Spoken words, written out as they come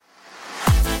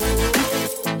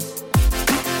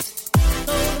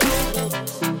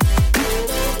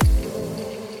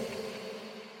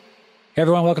Hey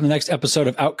everyone, welcome to the next episode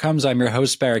of Outcomes. I'm your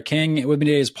host, Barrett King. With me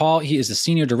today is Paul. He is the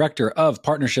Senior Director of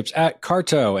Partnerships at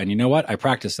Carto. And you know what? I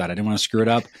practiced that. I didn't want to screw it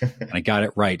up, and I got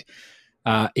it right.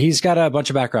 He's got a bunch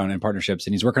of background in partnerships,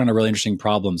 and he's working on a really interesting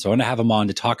problem. So I want to have him on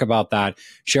to talk about that,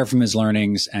 share from his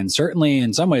learnings, and certainly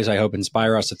in some ways, I hope,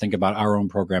 inspire us to think about our own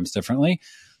programs differently.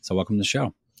 So welcome to the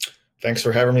show. Thanks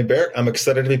for having me, Barrett. I'm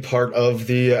excited to be part of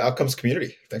the Outcomes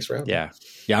community. Thanks for having me.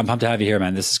 Yeah, I'm pumped to have you here,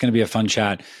 man. This is going to be a fun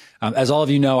chat. As all of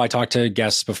you know, I talked to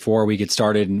guests before we get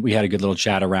started, and we had a good little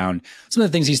chat around some of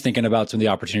the things he's thinking about, some of the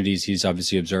opportunities he's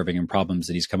obviously observing and problems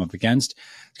that he's come up against.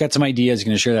 He's got some ideas. He's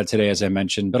going to share that today, as I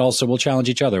mentioned, but also we'll challenge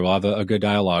each other. We'll have a good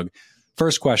dialogue.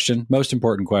 First question, most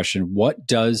important question, what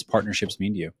does partnerships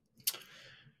mean to you?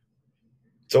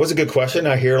 It's always a good question.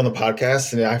 I hear it on the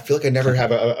podcast, and I feel like I never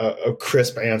have a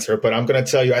crisp answer, but I'm going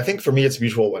to tell you, I think for me, it's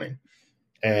mutual winning.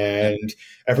 And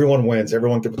everyone wins.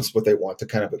 Everyone gets what they want to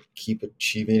kind of keep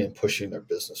achieving and pushing their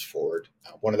business forward.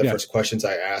 One of the first questions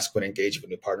I ask when engaging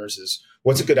with new partners is,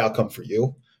 what's a good outcome for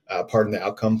you? Pardon the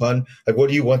outcome pun. Like, what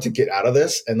do you want to get out of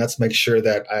this? And let's make sure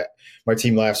that my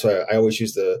team laughs. So I always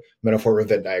use the metaphor of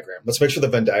a Venn diagram. Let's make sure the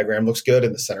Venn diagram looks good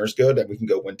and the center is good, and we can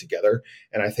go win together.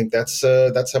 And I think that's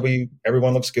how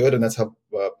everyone looks good, and that's how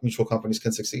mutual companies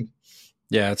can succeed.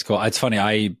 Yeah, that's cool. It's funny.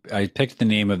 I picked the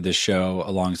name of this show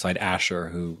alongside Asher,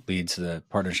 who leads the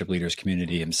Partnership Leaders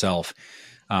community himself.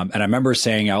 And I remember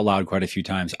saying out loud quite a few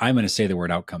times, I'm going to say the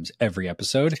word outcomes every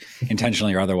episode,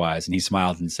 intentionally or otherwise. And he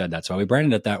smiled and said, that's why we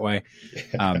branded it that way.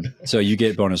 So you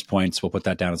get bonus points. We'll put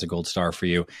that down as a gold star for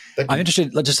you. I'm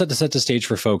interested. Let's just set the stage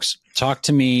for folks. Talk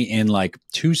to me in like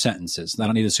 2 sentences. I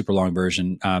don't need a super long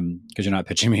version because you're not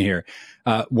pitching me here.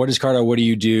 What is Carto? What do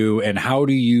you do? And how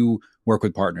do you work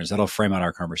with partners? That'll frame out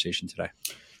our conversation today.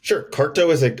 Sure. Carto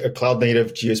is a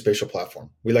cloud-native geospatial platform.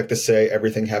 We like to say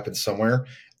everything happens somewhere,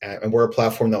 and we're a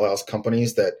platform that allows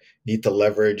companies that need to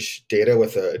leverage data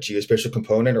with a geospatial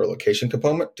component or location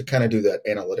component to kind of do that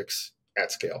analytics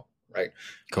at scale, right?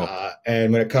 Cool.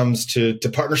 And when it comes to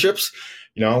partnerships,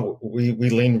 we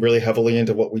lean really heavily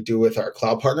into what we do with our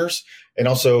cloud partners and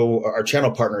also our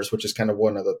channel partners, which is kind of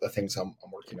one of the things I'm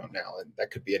working on now. And that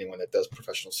could be anyone that does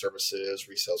professional services,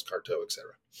 resells Carto, et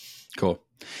cetera. Cool.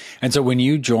 And so when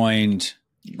you joined,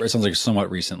 it sounds like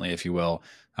somewhat recently, if you will,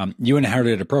 you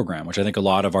inherited a program, which I think a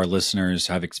lot of our listeners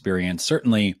have experienced,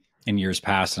 certainly in years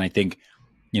past. And I think,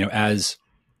 as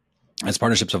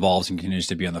partnerships evolves and continues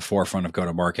to be on the forefront of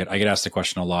go-to-market, I get asked the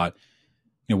question a lot,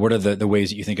 what are the ways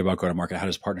that you think about go-to-market? How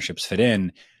does partnerships fit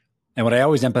in? And what I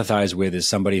always empathize with is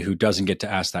somebody who doesn't get to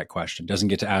ask that question, doesn't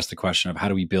get to ask the question of how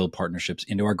do we build partnerships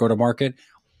into our go-to-market,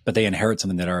 but they inherit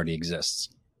something that already exists.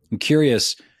 I'm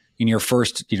curious, in your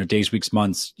first, days, weeks,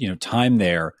 months, time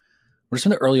there, what are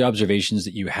some of the early observations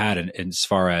that you had in as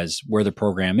far as where the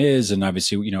program is and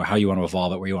obviously, how you want to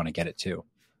evolve it, where you want to get it to?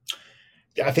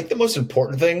 Yeah, I think the most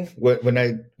important thing when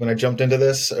I jumped into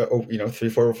this, 3,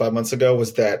 4, or 5 months ago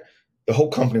was that the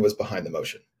whole company was behind the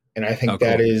motion. And I think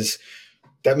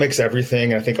that makes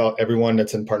everything. I think everyone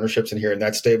that's in partnerships and hearing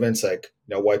that statement's like,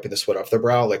 wiping the sweat off their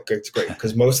brow. Like, it's great.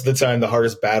 Because most of the time, the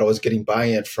hardest battle is getting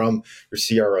buy-in from your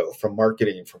CRO, from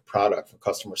marketing, from product, from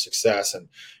customer success. And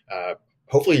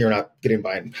hopefully you're not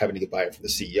having to get buy-in from the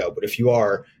CEO. But if you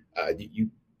are,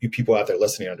 you people out there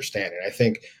listening understand. And I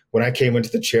think when I came into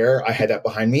the chair, I had that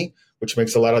behind me, which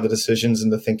makes a lot of the decisions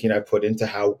and the thinking I put into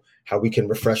how we can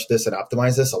refresh this and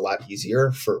optimize this a lot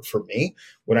easier for me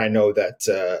when I know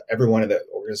that everyone in the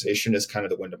organization is kind of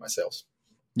the wind of my sails.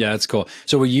 Yeah, that's cool.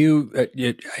 So will you,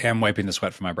 I am wiping the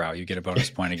sweat from my brow. You get a bonus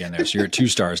point again there. So you're at 2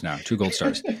 stars now, 2 gold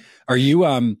stars. Are you,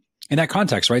 in that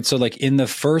context, right? So like in the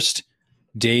first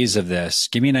days of this,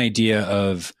 give me an idea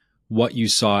of what you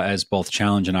saw as both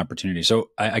challenge and opportunity. So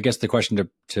I guess the question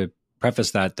to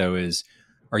preface that though is,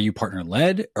 are you partner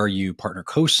led? Are you partner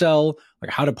co-sell?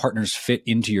 Like, how do partners fit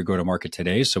into your go-to-market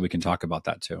today? So we can talk about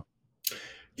that too.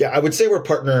 Yeah, I wouldn't say we're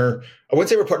partner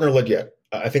led yet.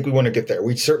 I think we want to get there.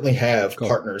 We certainly have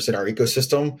partners in our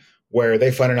ecosystem where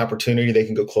they find an opportunity, they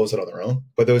can go close it on their own.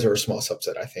 But those are a small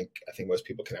subset. I think most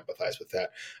people can empathize with that.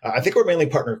 I think we're mainly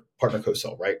partner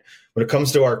co-sell, right? When it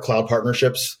comes to our cloud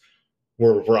partnerships,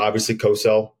 we're obviously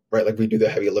co-sell, right? Like, we do the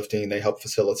heavy lifting, they help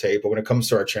facilitate. But when it comes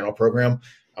to our channel program,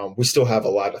 we still have a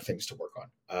lot of things to work on.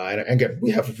 And again,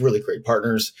 we have really great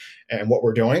partners and what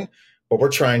we're doing, but we're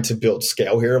trying to build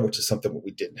scale here, which is something that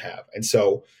we didn't have. And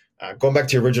so going back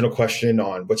to your original question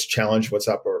on what's challenge, what's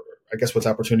up, or I guess what's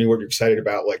opportunity, what you're excited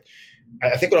about, like,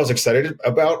 I think what I was excited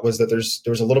about was that there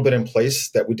was a little bit in place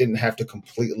that we didn't have to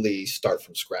completely start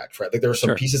from scratch, right? Like, there were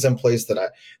some pieces in place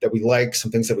that we like,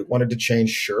 some things that we wanted to change,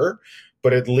 sure,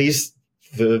 but at least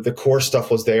the core stuff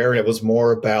was there, and it was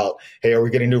more about, hey, are we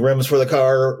getting new rims for the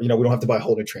car? We don't have to buy a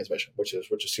whole new transmission, which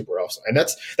is super awesome. And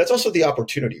that's also the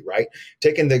opportunity, right?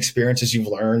 Taking the experiences you've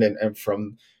learned and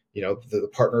from the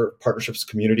partnerships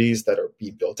communities that are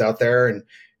being built out there,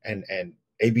 and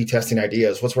A/B testing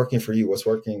ideas. What's working for you? What's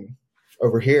working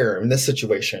over here in this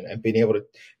situation, and being able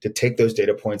to take those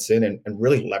data points in and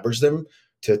really leverage them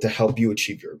to help you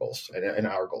achieve your goals and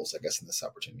our goals, I guess, in this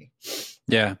opportunity.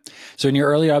 Yeah. So in your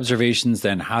early observations,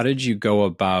 then, how did you go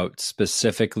about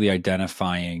specifically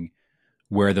identifying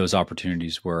where those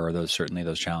opportunities were, or those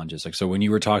challenges? Like, so when you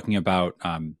were talking about,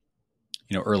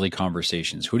 early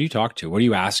conversations, who do you talk to? What are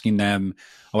you asking them?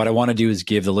 What I want to do is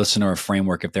give the listener a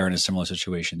framework if they're in a similar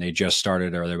situation. They just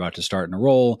started, or they're about to start in a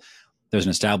role. There's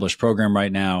an established program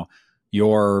right now.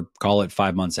 You're, call it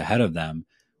 5 months ahead of them.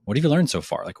 What have you learned so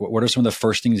far? Like, what are some of the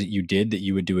first things that you did that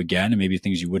you would do again, and maybe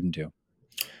things you wouldn't do?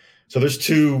 So there's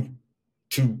two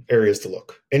areas to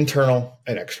look: internal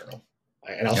and external.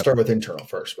 And I'll start with internal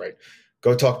first, right?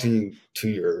 Go talk to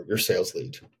your sales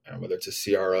lead, whether it's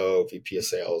a CRO, VP of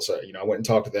sales. I went and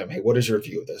talked to them. Hey, what is your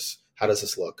view of this? How does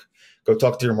this look? Go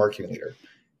talk to your marketing leader.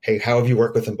 Hey, how have you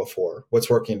worked with them before? What's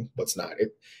working? What's not?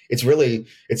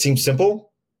 It seems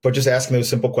simple, but just asking those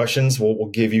simple questions will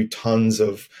give you tons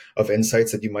of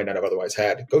insights that you might not have otherwise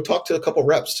had. Go talk to a couple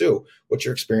reps too. What's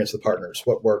your experience with partners?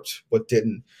 What worked? What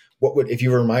didn't? If you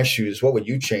were in my shoes, what would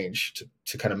you change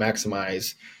to kind of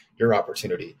maximize your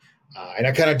opportunity? And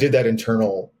I kind of did that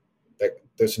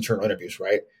those internal interviews,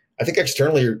 right? I think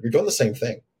externally you're doing the same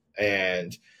thing.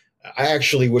 And I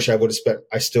actually wish I would have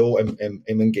I still am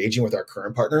engaging with our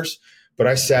current partners, but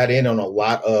I sat in on a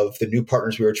lot of the new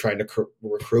partners we were trying to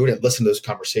recruit and listen to those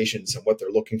conversations and what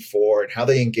they're looking for and how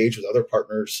they engage with other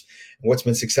partners and what's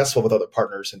been successful with other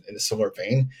partners in a similar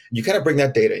vein. And you kind of bring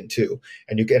that data in too.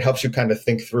 And it helps you kind of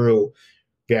think through,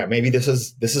 maybe this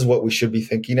is what we should be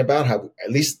thinking about, how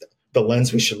at least the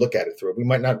lens we should look at it through. We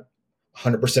might not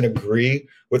 100% agree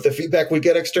with the feedback we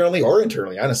get externally or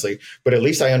internally, honestly, but at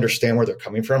least I understand where they're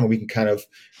coming from, and we can kind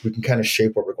of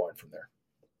shape where we're going from there.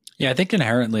 Yeah, I think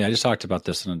inherently, I just talked about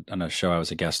this on a show I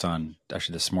was a guest on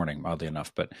actually this morning, oddly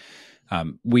enough, but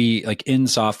we, like, in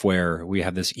software, we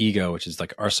have this ego, which is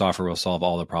like our software will solve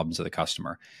all the problems of the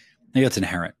customer. I think that's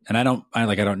inherent. And I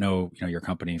don't know, your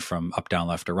company from up, down,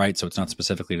 left, or right, so it's not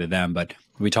specifically to them, but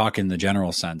we talk in the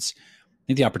general sense. I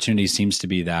think the opportunity seems to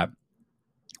be that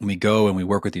when we go and we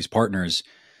work with these partners,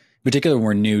 particularly when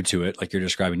we're new to it, like you're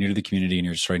describing, new to the community, and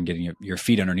you're just starting getting your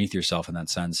feet underneath yourself in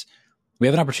that sense, we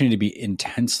have an opportunity to be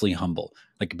intensely humble,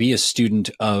 like be a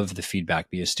student of the feedback,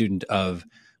 be a student of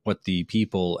what the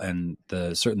people and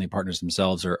certainly partners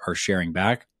themselves are sharing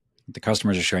back, the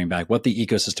customers are sharing back, what the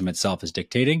ecosystem itself is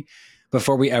dictating,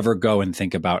 before we ever go and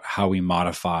think about how we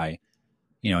modify,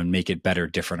 and make it better,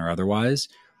 different, or otherwise.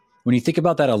 When you think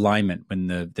about that alignment, when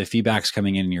the feedback's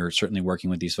coming in and you're certainly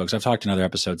working with these folks, I've talked in other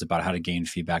episodes about how to gain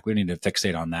feedback. We don't need to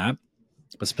fixate on that.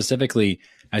 But specifically,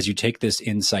 as you take this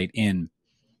insight in,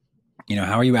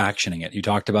 how are you actioning it? You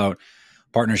talked about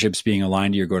partnerships being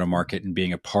aligned to your go-to-market and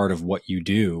being a part of what you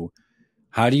do.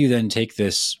 How do you then take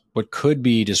this, what could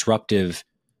be disruptive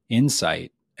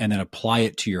insight, and then apply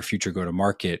it to your future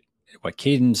go-to-market? What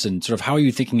cadence, and sort of how are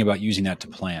you thinking about using that to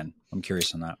plan? I'm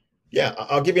curious on that. Yeah,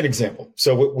 I'll give you an example.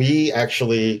 So we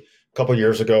actually, a couple of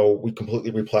years ago, we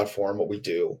completely replatformed what we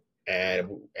do. And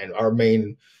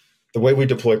the way we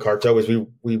deploy Carto is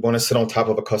we want to sit on top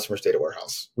of a customer's data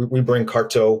warehouse. We bring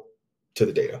Carto to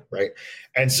the data, right?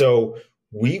 And so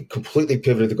we completely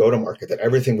pivoted the go-to-market, that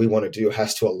everything we want to do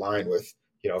has to align with,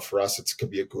 for us, it could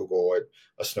be a Google,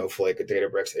 a Snowflake, a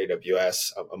Databricks,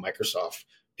 AWS, a Microsoft,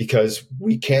 because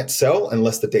we can't sell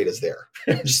unless the data's there,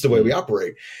 just the way we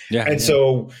operate.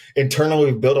 So internally,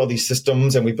 we've built all these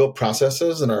systems and we built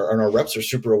processes, and our reps are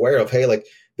super aware of, hey, like,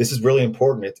 this is really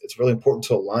important. It's really important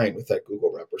to align with that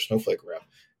Google rep or Snowflake rep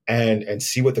and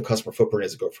see what the customer footprint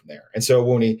is and go from there. And so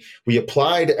when we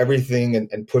applied everything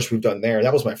and push we've done there,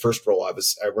 that was my first role. I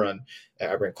ran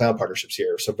cloud partnerships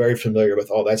here, so very familiar with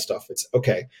all that stuff. It's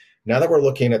okay. Now that we're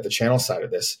looking at the channel side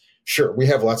of this, sure, we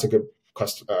have lots of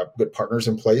good partners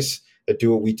in place that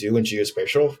do what we do in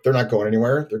geospatial. They're not going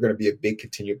anywhere. They're going to be a big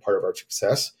continued part of our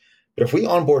success. But if we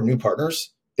onboard new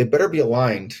partners, they better be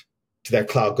aligned to that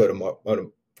cloud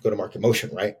go-to-market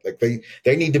motion, right? Like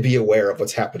they need to be aware of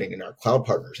what's happening in our cloud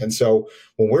partners. And so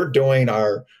when we're doing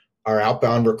our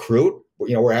outbound recruit,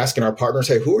 we're asking our partners,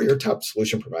 hey, who are your top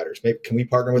solution providers? Maybe can we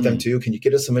partner with them too? Can you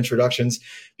get us some introductions?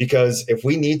 Because if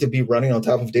we need to be running on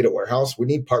top of data warehouse, we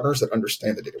need partners that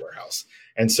understand the data warehouse.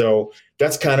 And so that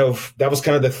was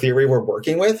kind of the theory we're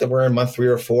working with. And we're in month 3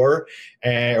 or 4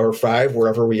 or 5,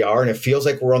 wherever we are. And it feels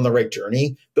like we're on the right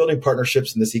journey. Building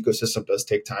partnerships in this ecosystem does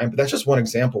take time, but that's just one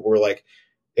example where we're like,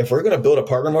 if we're going to build a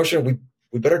partner motion,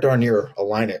 we better darn near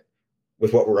align it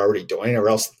with what we're already doing, or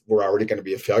else we're already going to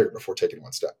be a failure before taking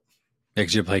one step.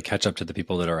 Because you play catch up to the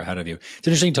people that are ahead of you. It's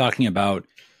interesting talking about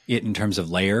it in terms of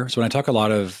layer. So when I have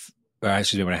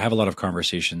a lot of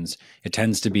conversations, it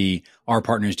tends to be our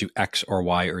partners do X or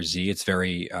Y or Z. It's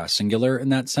very singular in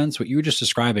that sense. What you were just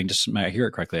describing, just I hear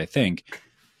it correctly, I think,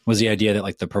 was the idea that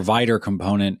like the provider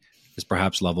component is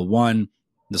perhaps level 1,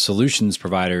 the solutions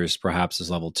providers perhaps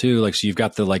is level 2. Like, so you've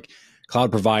got the like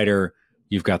cloud provider,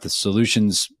 you've got the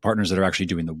solutions partners that are actually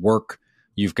doing the work.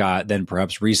 You've got then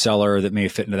perhaps reseller that may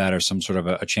fit into that, or some sort of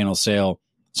a channel sale.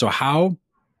 So how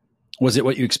was it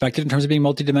what you expected in terms of being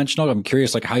multidimensional? I'm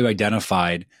curious, like how you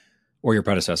identified, or your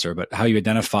predecessor, but how you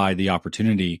identified the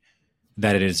opportunity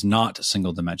that it is not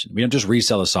single dimension. We don't just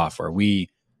resell the software. We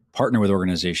partner with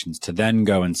organizations to then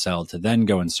go and sell, to then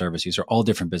go and service. These are all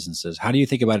different businesses. How do you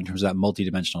think about it in terms of that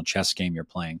multidimensional chess game you're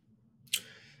playing?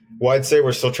 Well, I'd say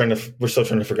we're still trying to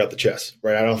figure out the chess,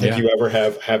 right? I don't think you ever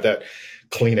have that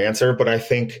clean answer, but I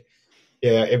think,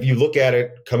 yeah, if you look at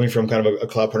it coming from kind of a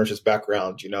cloud partnerships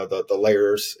background, the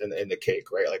layers in the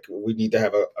cake, right? Like we need to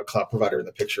have a cloud provider in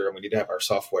the picture, and we need to have our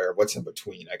software. What's in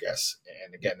between, I guess.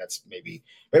 And again, that's maybe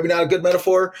not a good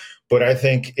metaphor, but I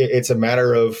think it's a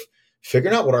matter of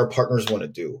figuring out what our partners want to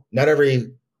do. Not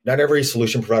every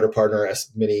solution provider partner, as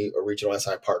many a regional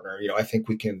SI partner, I think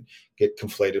we can get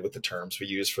conflated with the terms we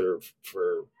use for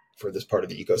this part of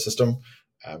the ecosystem.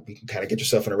 You can kind of get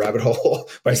yourself in a rabbit hole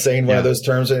by saying one of those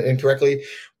terms incorrectly,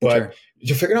 but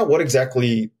you're figuring out what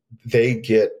exactly they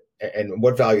get and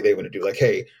what value they want to do. Like,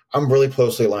 hey, I'm really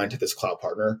closely aligned to this cloud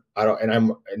partner.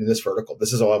 I'm in this vertical.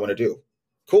 This is all I want to do.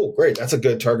 Cool, great. That's a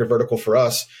good target vertical for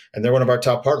us. And they're one of our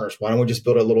top partners. Why don't we just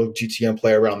build a little GTM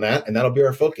play around that? And that'll be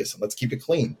our focus. And let's keep it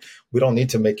clean. We don't need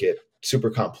to make it super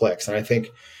complex. And I think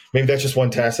maybe that's just one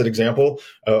tacit example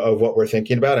of what we're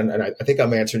thinking about. And I think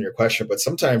I'm answering your question, but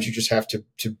sometimes you just have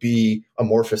to be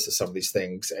amorphous to some of these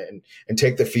things and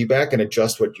take the feedback and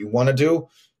adjust what you want to do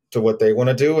to what they want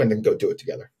to do, and then go do it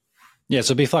together. Yeah.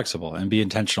 So be flexible and be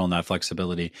intentional in that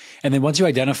flexibility. And then once you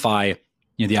identify,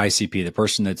 the ICP, the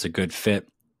person that's a good fit,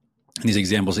 and these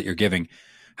examples that you're giving,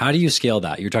 how do you scale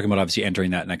that? You're talking about obviously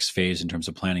entering that next phase in terms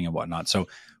of planning and whatnot. So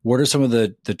what are some of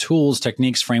the tools,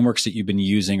 techniques, frameworks that you've been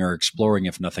using or exploring,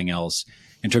 if nothing else,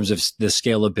 in terms of the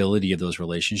scalability of those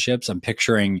relationships? I'm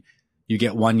picturing you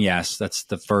get one yes, that's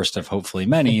the first of hopefully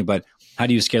many, but how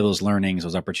do you scale those learnings,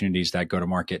 those opportunities, that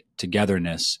go-to-market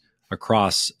togetherness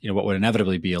across what would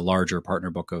inevitably be a larger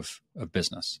partner book of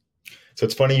business? So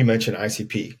it's funny you mentioned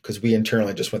ICP, because we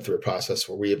internally just went through a process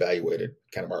where we evaluated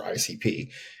kind of our ICP.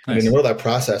 Nice. And in the middle of that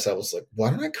process, I was like,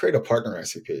 why don't I create a partner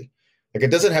ICP? Like,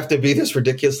 it doesn't have to be this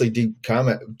ridiculously deep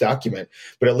document,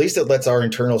 but at least it lets our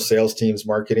internal sales teams,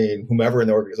 marketing, whomever in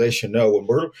the organization know when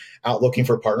we're out looking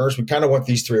for partners, we kind of want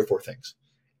these 3 or 4 things.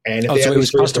 And if so it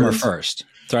was customer first.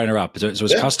 Sorry to interrupt. So it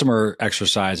was customer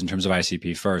exercise in terms of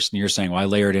ICP first. And you're saying, well, I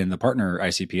layered in the partner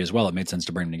ICP as well. It made sense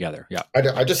to bring them together. Yeah.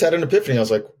 I just had an epiphany. I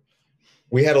was like,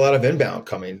 we had a lot of inbound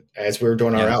coming as we were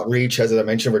doing our outreach. As I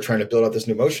mentioned, we're trying to build out this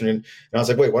new motion. And I was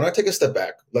like, wait, why not take a step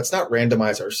back? Let's not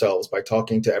randomize ourselves by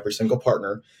talking to every single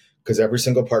partner, because every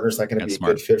single partner is not going to be a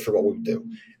good fit for what we do.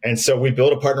 And so we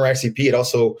built a partner ICP. It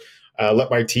also let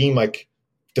my team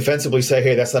defensively say,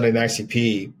 hey, that's not an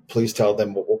ICP. Please tell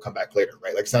them we'll come back later,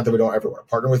 right? Like, it's not that we don't ever want to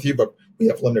partner with you, but we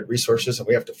have limited resources and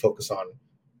we have to focus on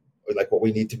what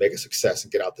we need to make a success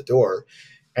and get out the door.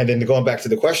 And then going back to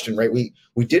the question, right,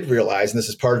 we did realize, and this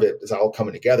is part of it, is all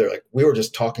coming together, we were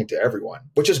just talking to everyone,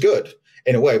 which is good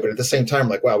in a way. But at the same time,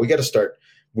 wow, we got to start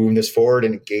moving this forward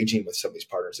and engaging with some of these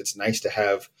partners. It's nice to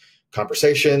have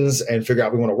conversations and figure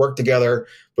out we want to work together.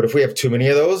 But if we have too many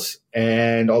of those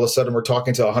and all of a sudden we're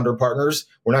talking to 100 partners,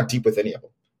 we're not deep with any of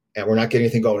them. And we're not getting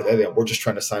anything going with any of them. We're just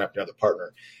trying to sign up another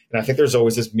partner. And I think there's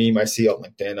always this meme I see on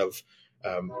LinkedIn of,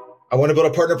 I want to build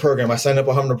a partner program. I signed up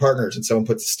 100 partners, and someone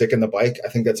puts a stick in the bike. I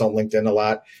think that's on LinkedIn a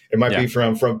lot. It might be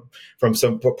from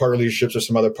some partner leaderships or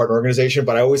some other partner organization,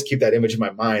 but I always keep that image in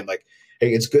my mind. Like, hey,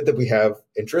 it's good that we have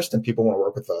interest and people want to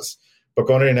work with us. But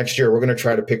going into next year, we're going to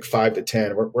try to pick 5 to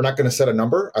 10. We're not going to set a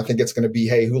number. I think it's going to be,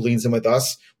 hey, who leans in with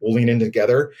us? We'll lean in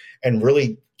together and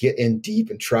really get in deep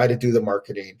and try to do the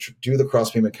marketing, do the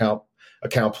cross-beam account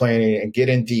planning, and get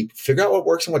in deep, figure out what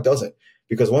works and what doesn't.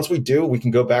 Because once we do, we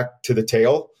can go back to the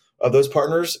tail of those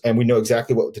partners and we know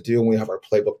exactly what to do, and we have our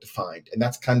playbook defined. And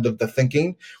that's kind of the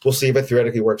thinking. We'll see if it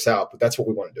theoretically works out, but that's what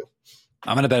we want to do.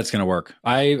 I'm going to bet it's going to work.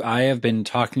 I have been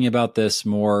talking about this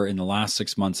more in the last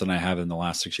 6 months than I have in the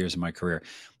last 6 years of my career.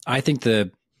 I think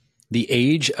the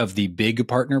age of the big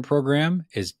partner program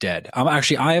is dead. I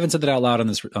haven't said that out loud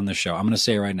on this show. I'm going to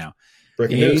say it right now.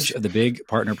 Breaking the news. Age of the big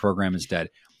partner program is dead.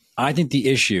 I think the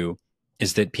issue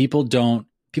is that people want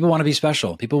to be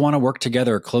special. People want to work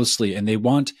together closely, and they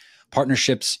want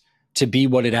partnerships to be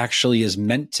what it actually is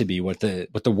meant to be, what the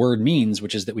word means,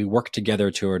 which is that we work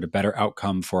together toward a better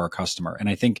outcome for our customer. And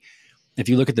I think if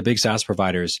you look at the big SaaS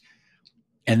providers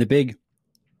and the big,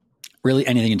 really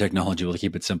anything in technology, we'll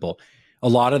keep it simple. A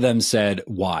lot of them said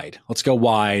wide. Let's go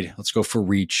wide. Let's go for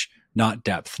reach, not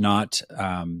depth, not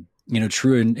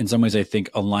true in some ways. I think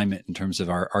alignment in terms of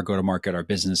our go-to-market, our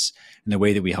business, and the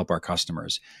way that we help our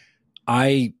customers.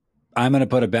 I'm going to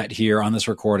put a bet here on this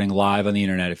recording live on the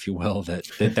internet, if you will,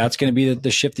 that's going to be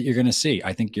the shift that you're going to see.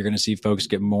 I think you're going to see folks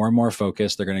get more and more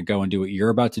focused. They're going to go and do what you're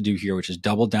about to do here, which is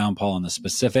double down, Paul, on the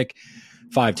specific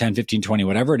 5, 10, 15, 20,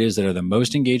 whatever it is that are the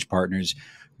most engaged partners.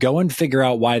 Go and figure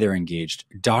out why they're engaged,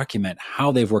 document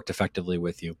how they've worked effectively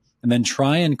with you, and then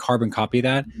try and carbon copy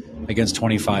that against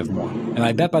 25 more. And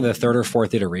I bet by the third or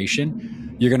fourth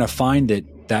iteration, you're going to find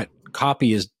that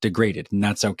copy is degraded, and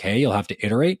that's okay. You'll have to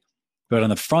iterate. But on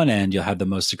the front end, you'll have the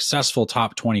most successful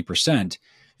top 20%. And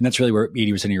that's really where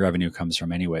 80% of your revenue comes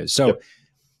from anyways. So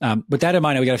with that in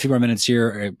mind, we got a few more minutes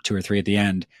here, 2 or 3 at the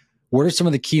end. What are some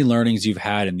of the key learnings you've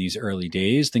had in these early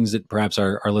days, things that perhaps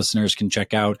our listeners can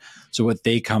check out? So what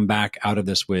they come back out of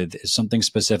this with is something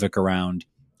specific around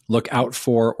look out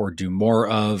for or do more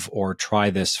of or try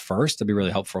this first. That'd be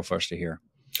really helpful for us to hear.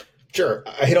 Sure.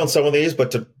 I hit on some of these,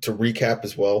 but to recap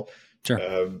as well. Sure.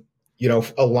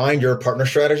 Align your partner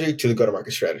strategy to the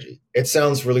go-to-market strategy. It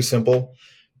sounds really simple,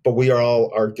 but we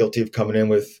are guilty of coming in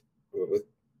with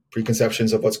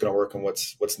preconceptions of what's going to work and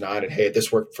what's not. And hey,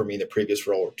 this worked for me in the previous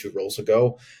role or 2 roles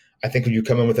ago. I think when you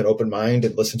come in with an open mind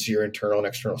and listen to your internal and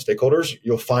external stakeholders,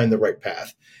 you'll find the right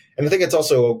path. And I think it's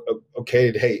also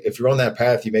okay to, hey, if you're on that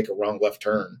path, you make a wrong left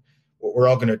turn. We're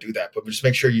all going to do that, but just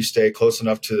make sure you stay close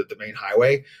enough to the main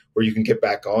highway where you can get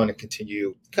back on and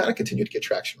continue to get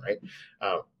traction, right?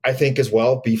 I think as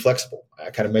well, be flexible. I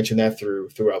kind of mentioned that through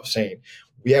what I was saying.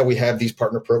 Yeah, we have these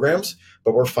partner programs,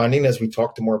 but we're finding as we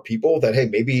talk to more people that, hey,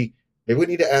 maybe we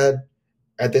need to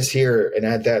add this here and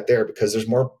add that there because there's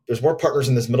more partners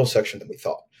in this middle section than we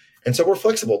thought. And so we're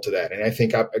flexible to that. And I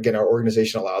think, again, our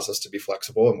organization allows us to be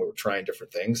flexible and we're trying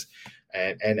different things.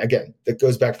 And again, that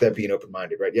goes back to that being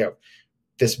open-minded, right? Yeah,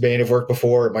 this may have worked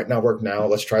before. It might not work now.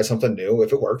 Let's try something new.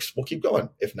 If it works, we'll keep going.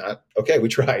 If not, okay, we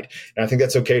tried. And I think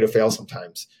that's okay to fail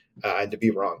sometimes and to be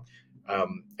wrong.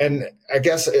 And I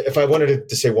guess if I wanted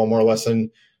to say one more lesson,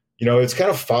 it's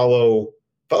kind of follow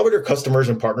what your customers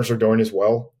and partners are doing as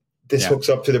well. This hooks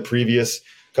up to the previous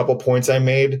couple points I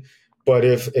made. But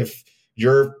if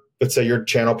let's say your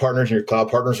channel partners and your cloud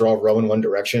partners are all rowing one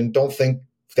direction, don't think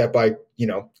that by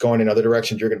going in other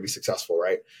directions you're going to be successful,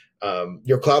 right?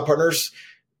 Your cloud partners,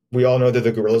 we all know that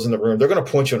the gorillas in the room, they're going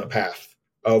to point you on a path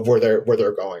of where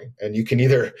they're going, and you can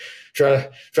either try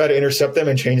to intercept them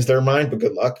and change their mind, but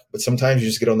good luck. But sometimes you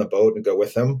just get on the boat and go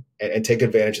with them and take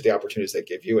advantage of the opportunities they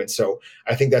give you. And so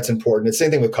I think that's important. It's the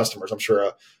same thing with customers. I'm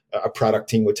sure a product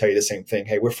team would tell you the same thing.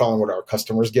 Hey, we're following what our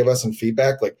customers give us and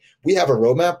feedback. Like we have a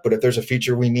roadmap, but if there's a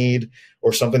feature we need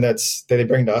or something that they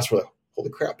bring to us, we're like, holy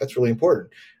crap, that's really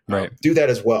important. Right. Do that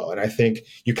as well. And I think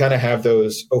you kind of have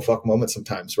those, oh, fuck moments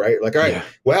sometimes, right? Like, all right,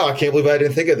 wow, I can't believe I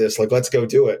didn't think of this. Like, let's go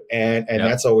do it. And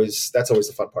that's always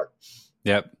the fun part.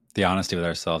 Yep. The honesty with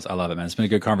ourselves. I love it, man. It's been a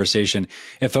good conversation.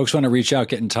 If folks want to reach out,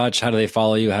 get in touch, how do they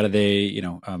follow you? How do they,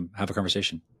 have a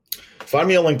conversation? Find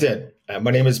me on LinkedIn.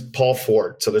 My name is Paul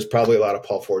Ford. So there's probably a lot of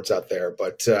Paul Fords out there,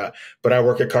 but I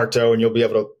work at Carto and you'll be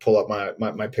able to pull up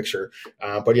my picture.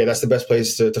 But yeah, that's the best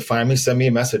place to find me. Send me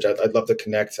a message. I'd love to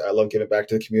connect. I love giving back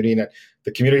to the community, and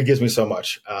the community gives me so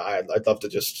much. I'd love to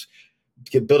just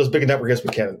build as big a network as we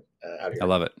can out here. I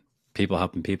love it. People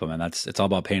helping people, man. It's all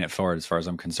about paying it forward as far as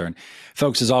I'm concerned.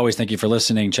 Folks, as always, thank you for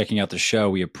listening, checking out the show.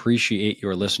 We appreciate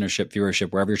your listenership,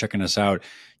 viewership, wherever you're checking us out.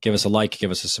 Give us a like,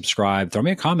 give us a subscribe, throw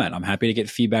me a comment. I'm happy to get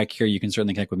feedback here. You can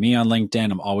certainly connect with me on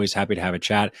LinkedIn. I'm always happy to have a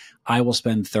chat. I will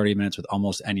spend 30 minutes with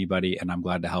almost anybody, and I'm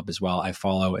glad to help as well. I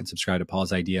follow and subscribe to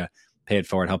Paul's idea, pay it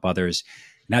forward, help others.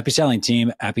 And happy selling,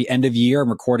 team. Happy end of year. I'm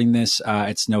recording this.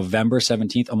 It's November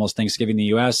 17th, almost Thanksgiving in the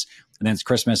U.S., and then it's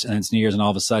Christmas, and then it's New Year's, and all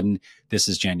of a sudden, this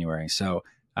is January. So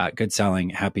good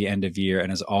selling, happy end of year.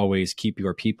 And as always, keep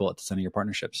your people at the center of your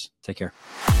partnerships. Take care.